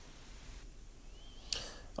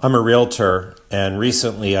I'm a realtor, and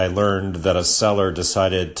recently I learned that a seller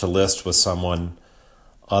decided to list with someone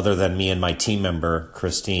other than me and my team member,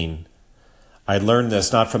 Christine. I learned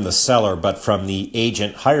this not from the seller, but from the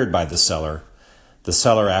agent hired by the seller. The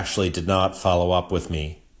seller actually did not follow up with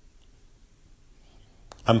me.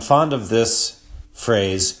 I'm fond of this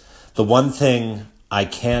phrase, the one thing I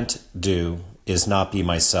can't do is not be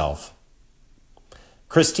myself.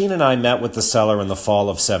 Christine and I met with the seller in the fall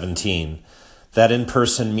of 2017. That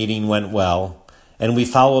in-person meeting went well, and we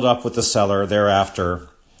followed up with the seller thereafter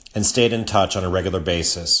and stayed in touch on a regular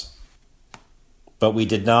basis. But we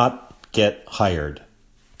did not get hired.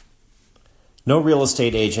 No real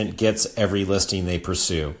estate agent gets every listing they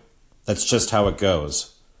pursue. That's just how it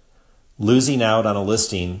goes. Losing out on a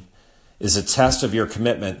listing is a test of your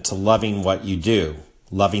commitment to loving what you do,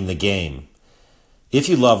 loving the game. If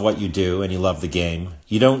you love what you do and you love the game,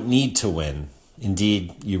 you don't need to win.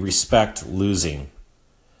 Indeed, you respect losing.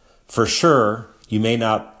 For sure, you may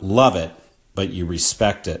not love it, but you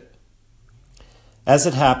respect it. As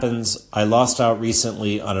it happens, I lost out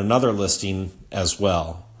recently on another listing as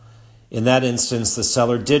well. In that instance, the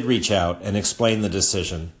seller did reach out and explain the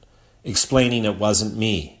decision, explaining it wasn't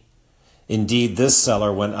me. Indeed, this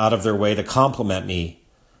seller went out of their way to compliment me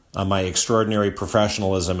on my extraordinary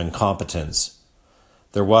professionalism and competence.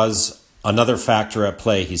 There was another factor at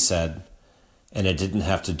play, he said, and it didn't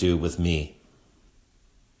have to do with me.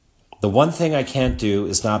 The one thing I can't do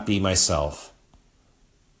is not be myself.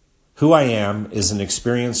 Who I am is an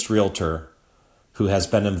experienced realtor who has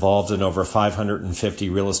been involved in over 550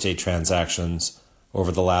 real estate transactions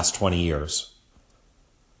over the last 20 years.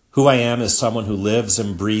 Who I am is someone who lives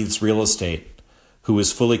and breathes real estate, who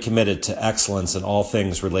is fully committed to excellence in all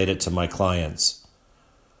things related to my clients.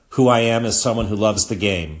 Who I am is someone who loves the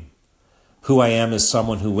game. Who I am is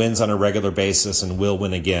someone who wins on a regular basis and will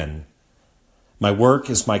win again. My work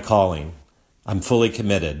is my calling. I'm fully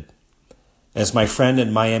committed. As my friend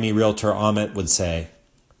and Miami realtor Amit would say,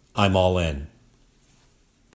 I'm all in.